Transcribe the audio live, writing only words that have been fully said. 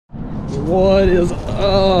What is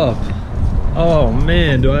up? Oh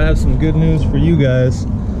man, do I have some good news for you guys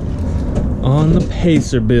on the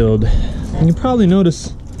Pacer build. And you probably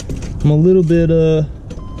notice I'm a little bit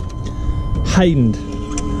heightened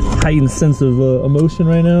sense of emotion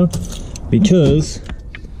right now, because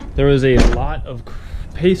there was a lot of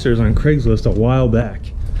Pacers on Craigslist a while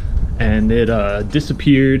back and it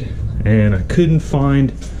disappeared, and I couldn't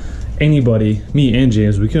find anybody, me and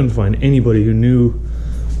James, we couldn't find anybody who knew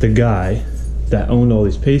the guy that owned all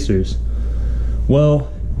these Pacers.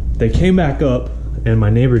 Well, they came back up, and my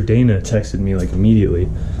neighbor Dana texted me like immediately,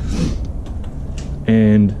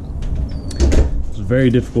 and it was very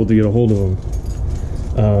difficult to get a hold of him,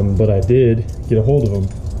 but I did get a hold of him.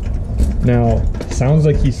 Now, sounds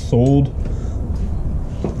like he sold,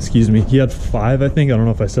 excuse me, he had 5, I think, I don't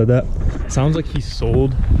know if I said that. Sounds like he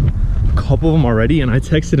sold a couple of them already, and I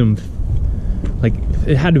texted him, like,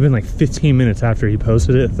 it had to have been like 15 minutes after he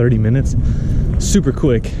posted it, 30 minutes, super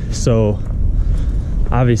quick. So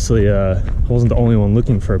obviously I wasn't the only one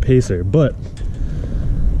looking for a Pacer, but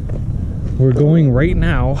we're going right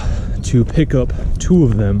now to pick up 2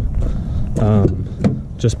 of them,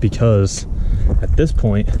 just because at this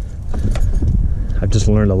point I've just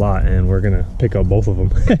learned a lot, and we're gonna pick up both of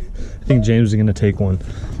them. I think James is gonna take one.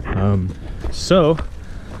 So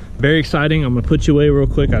very exciting. I'm gonna put you away real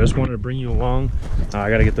quick. I just wanted to bring you along.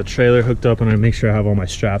 I gotta get the trailer hooked up, and I make sure I have all my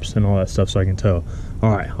straps and all that stuff so I can tow.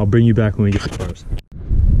 All right, I'll bring you back when we get the cars.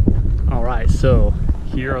 All right, so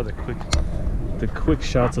here are the quick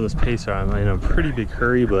shots of this Pacer. I'm in a pretty big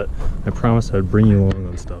hurry, but I promised I'd bring you along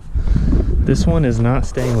on stuff. This one is not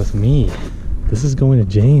staying with me. This is going to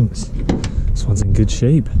James. This one's in good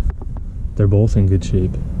shape. They're both in good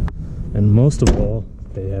shape. And most of all,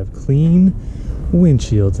 they have clean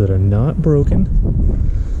windshields that are not broken.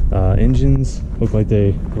 Engines look like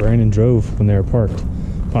they ran and drove when they were parked,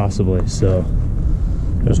 possibly. So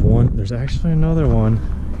there's one, there's actually another one.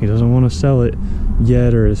 He doesn't want to sell it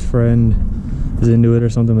yet, or his friend is into it or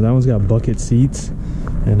something, but that one's got bucket seats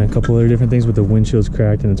and a couple other different things, but the windshield's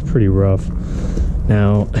cracked and it's pretty rough.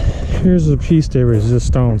 Now, here's a piece de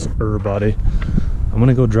resistance body. I'm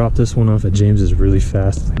gonna go drop this one off at James's really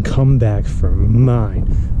fast and come back for mine,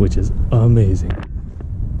 which is amazing.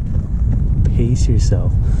 Pace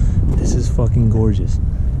yourself. This is fucking gorgeous.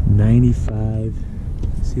 95.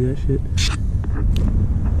 See that shit?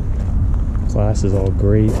 Glass is all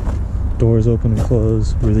great. Doors open and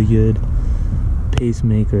close, really good.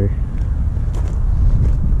 Pacemaker.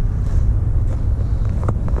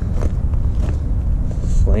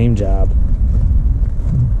 Flame job.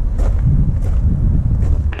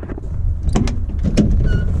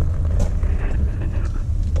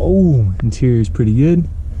 Oh, interior's pretty good.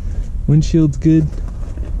 Windshield's good.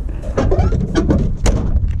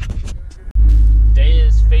 Day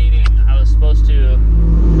is fading. I was supposed to, it's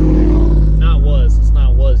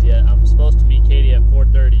not was yet. I'm supposed to be Katie at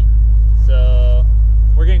 4:30. So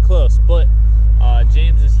we're getting close, but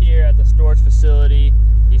James is here at the storage facility.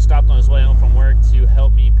 He stopped on his way home from work to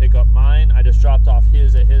help me pick up mine. I just dropped off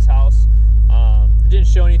his at his house. It didn't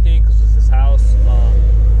show anything because it's his house,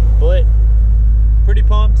 but pretty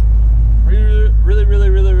pumped.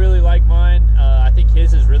 Really like mine. I think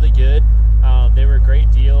his is really good. They were great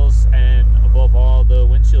deals, and above all, the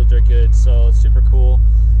windshields are good, so it's super cool.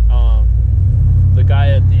 The guy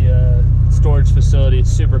at the storage facility is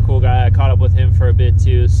a super cool guy. I caught up with him for a bit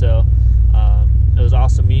too, so it was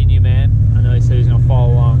awesome meeting you, man. I know he said he's gonna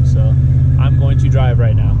follow along, so I'm going to drive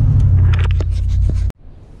right now.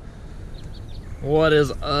 What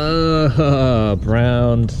is up?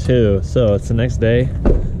 Round 2. So it's the next day,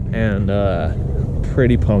 and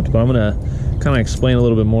pretty pumped, but I'm gonna kind of explain a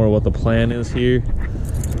little bit more what the plan is here.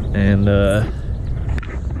 And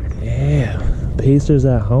yeah, Pacer's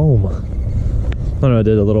at home. I know I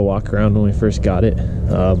did a little walk around when we first got it,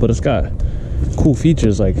 but it's got cool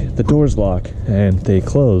features like the doors lock and they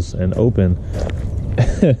close and open,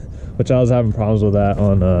 which I was having problems with that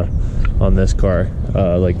on this car.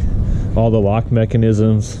 Like all the lock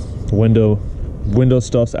mechanisms, window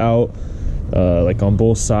stuff's out, like on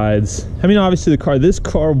both sides. I mean, obviously this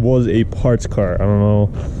car was a parts car. I don't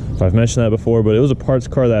know if I've mentioned that before, but it was a parts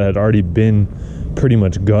car that had already been pretty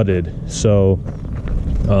much gutted. So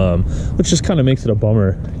which just kind of makes it a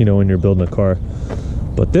bummer, you know, when you're building a car.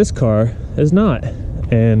 But this car is not,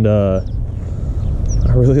 and I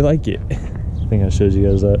really like it. I think I showed you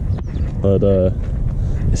guys that, but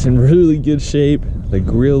it's in really good shape. The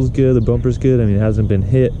grill's good, the bumper's good. I mean, it hasn't been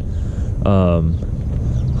hit.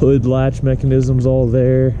 Hood latch mechanism's all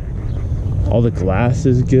there. All the glass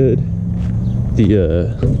is good.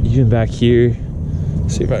 The even back here,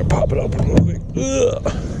 see if I can pop it up real quick.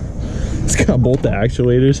 It's got both the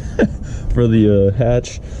actuators for the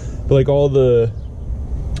hatch, but like all the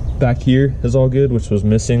back here is all good, which was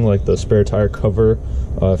missing, like the spare tire cover.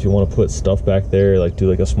 If you want to put stuff back there, like do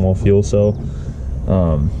like a small fuel cell.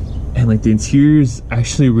 And like the interior is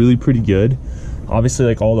actually really pretty good. Obviously,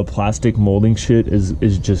 like all the plastic molding shit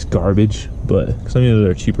is just garbage, but because I mean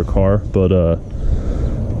they're a cheaper car, but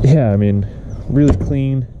yeah, I mean really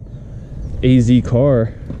clean AZ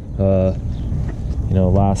car. You know,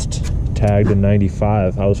 last tagged in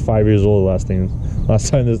 '95. I was 5 years old last time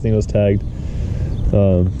this thing was tagged.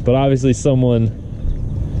 But obviously someone,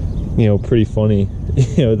 you know, pretty funny,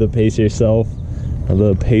 you know, the pace yourself,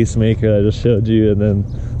 the pacemaker that I just showed you, and then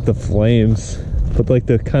the flames. But like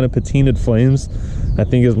the kind of patinaed flames, I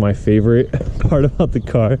think is my favorite part about the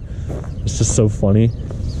car. It's just so funny.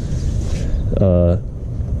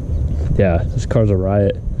 Yeah, this car's a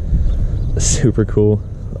riot. It's super cool.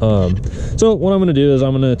 So what I'm gonna do is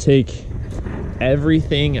I'm gonna take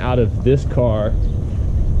everything out of this car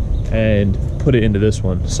and put it into this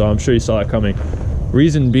one. So I'm sure you saw that coming.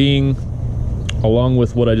 Reason being, along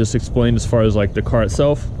with what I just explained as far as like the car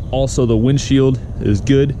itself, also the windshield is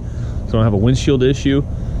good, so I don't have a windshield issue.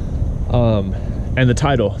 And the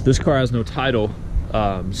title, this car has no title,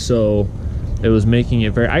 so it was making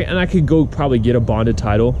it very, and I could go probably get a bonded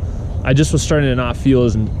title. I just was starting to not feel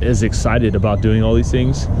as excited about doing all these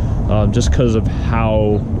things, just because of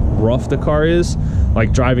how rough the car is.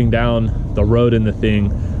 Like driving down the road in the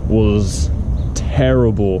thing was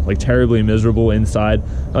terrible, like terribly miserable inside.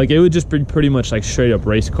 Like it would just be pretty much like straight up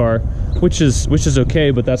race car, which is okay,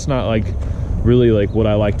 but that's not like really like what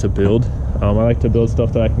I like to build. I like to build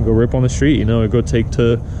stuff that I can go rip on the street, you know, or go take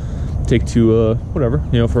to whatever,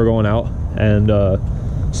 you know, if we're going out. And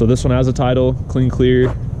so this one has a title, clean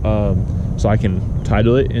clear, so I can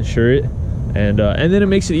title it, insure it, and then it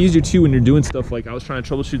makes it easier too when you're doing stuff like I was trying to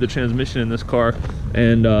troubleshoot the transmission in this car,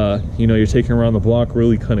 and you know, you're taking around the block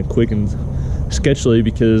really kind of quick and sketchily,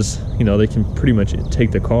 because you know they can pretty much take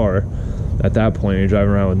the car at that point. You're driving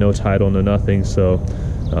around with no title, no nothing. So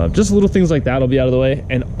just little things like that will be out of the way.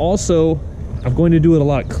 And also I'm going to do it a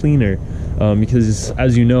lot cleaner, because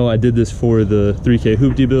as you know, I did this for the 3K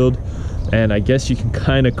Hoopty build, and I guess you can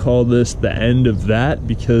kind of call this the end of that,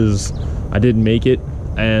 because I didn't make it.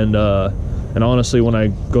 And honestly, when I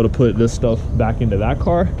go to put this stuff back into that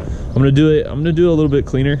car, I'm gonna do it a little bit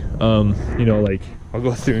cleaner. You know, like I'll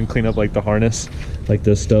go through and clean up like the harness, like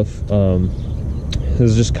this stuff.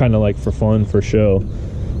 It's just kind of like for fun, for show.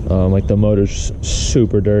 Like the motor's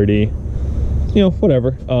super dirty, you know,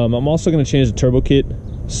 whatever. I'm also going to change the turbo kit,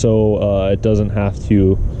 so it doesn't have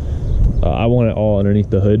to, I want it all underneath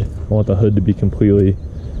the hood. I want the hood to be completely,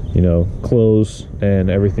 you know, closed and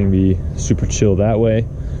everything be super chill that way.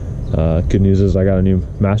 Good news is I got a new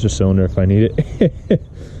master cylinder if I need it.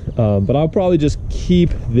 But I'll probably just keep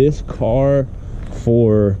this car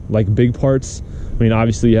for like big parts. I mean,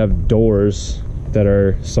 obviously you have doors that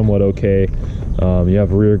are somewhat okay. You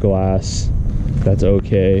have rear glass that's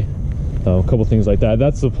okay. A couple things like that.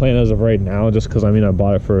 That's the plan as of right now, just because I mean I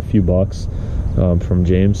bought it for a few bucks from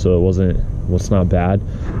James, so it's not bad.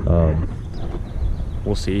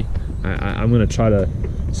 We'll see. I'm gonna try to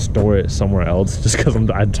store it somewhere else, just because I'm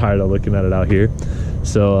tired of looking at it out here.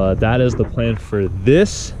 So that is the plan for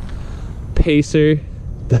this Pacer,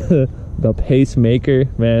 the Pacemaker.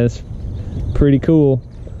 Man, it's pretty cool.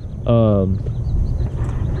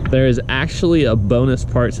 There is actually a bonus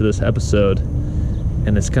part to this episode,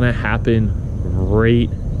 and it's gonna happen right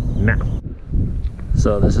now.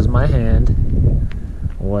 So this is my hand.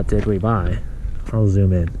 What did we buy? I'll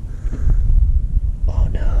zoom in. Oh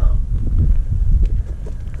no.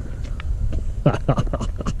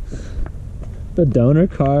 The donor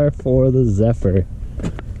car for the Zephyr.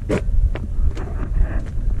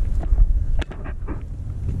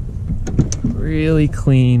 Really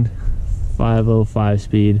clean 505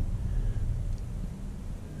 speed.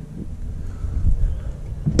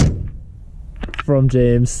 From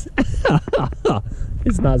James.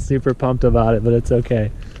 He's not super pumped about it, but it's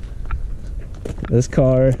okay. This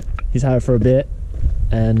car, he's had it for a bit,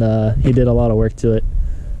 and he did a lot of work to it,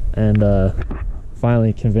 and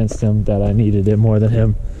finally convinced him that I needed it more than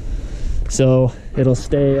him. So it'll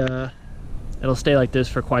stay like this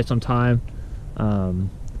for quite some time,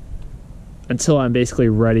 until I'm basically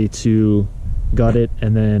ready to gut it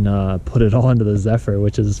and then put it all into the Zephyr,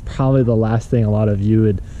 which is probably the last thing a lot of you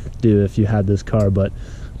would do if you had this car. But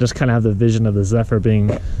just kind of have the vision of the Zephyr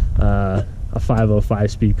being a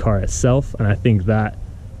 505 speed car itself, and I think that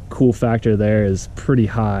cool factor there is pretty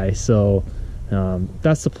high. So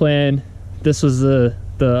that's the plan. This was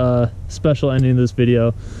the special ending of this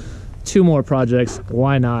video. 2 more projects,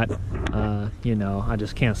 why not? you know, I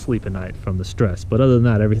just can't sleep at night from the stress. But other than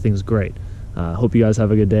that, everything's great. Hope you guys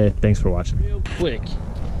have a good day. Thanks for watching. Real quick,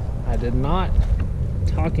 I did not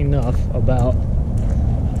talk enough about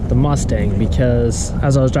the Mustang, because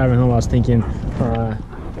as I was driving home I was thinking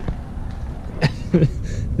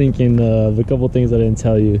thinking of a couple things I didn't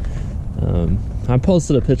tell you. I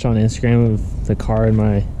posted a picture on Instagram of the car in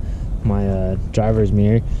my driver's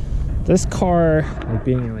mirror. This car, like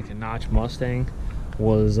being like a notch Mustang,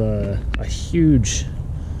 was a huge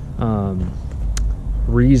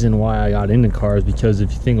reason why I got into cars, because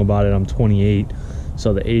if you think about it, I'm 28,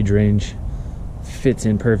 so the age range fits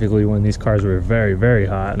in perfectly when these cars were very, very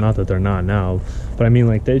hot. Not that they're not now, but I mean,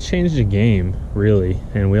 like, they changed the game, really,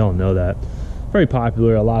 and we all know that. Very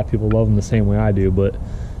popular, a lot of people love them the same way I do, but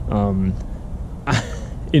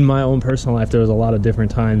in my own personal life, there was a lot of different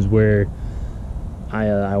times where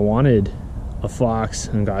I wanted a Fox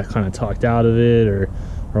and got kind of talked out of it, or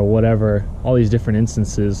whatever, all these different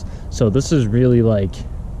instances. So this is really like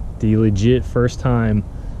the legit first time,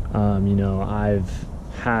 you know, I've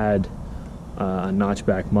had a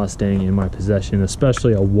notchback Mustang in my possession,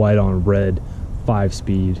 especially a white on red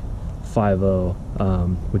 5-speed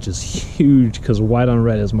 5.0, which is huge because white on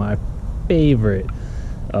red is my favorite.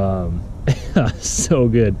 So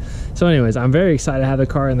good. So anyways, I'm very excited to have the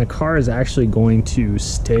car, and the car is actually going to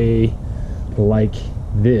stay like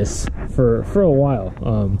this for a while,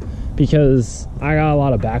 because I got a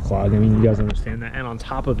lot of backlog. I mean, you guys understand that. And on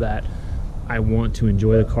top of that, I want to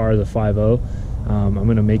enjoy the car as a 5.0. I'm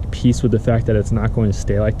going to make peace with the fact that it's not going to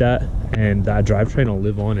stay like that, and that drivetrain will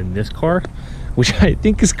live on in this car, which I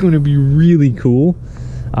think is going to be really cool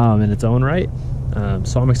in its own right.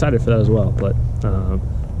 So I'm excited for that as well. But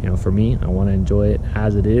you know, for me, I want to enjoy it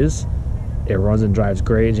as it is. It runs and drives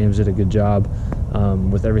great. James did a good job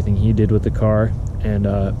with everything he did with the car, and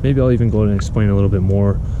maybe I'll even go and explain a little bit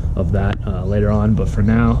more of that later on. But for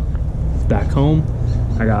now, back home,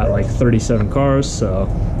 I got like 37 cars, so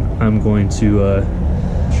I'm going to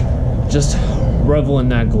just revel in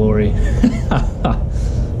that glory.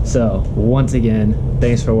 So once again,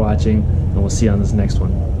 thanks for watching, and we'll see you on this next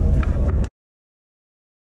one.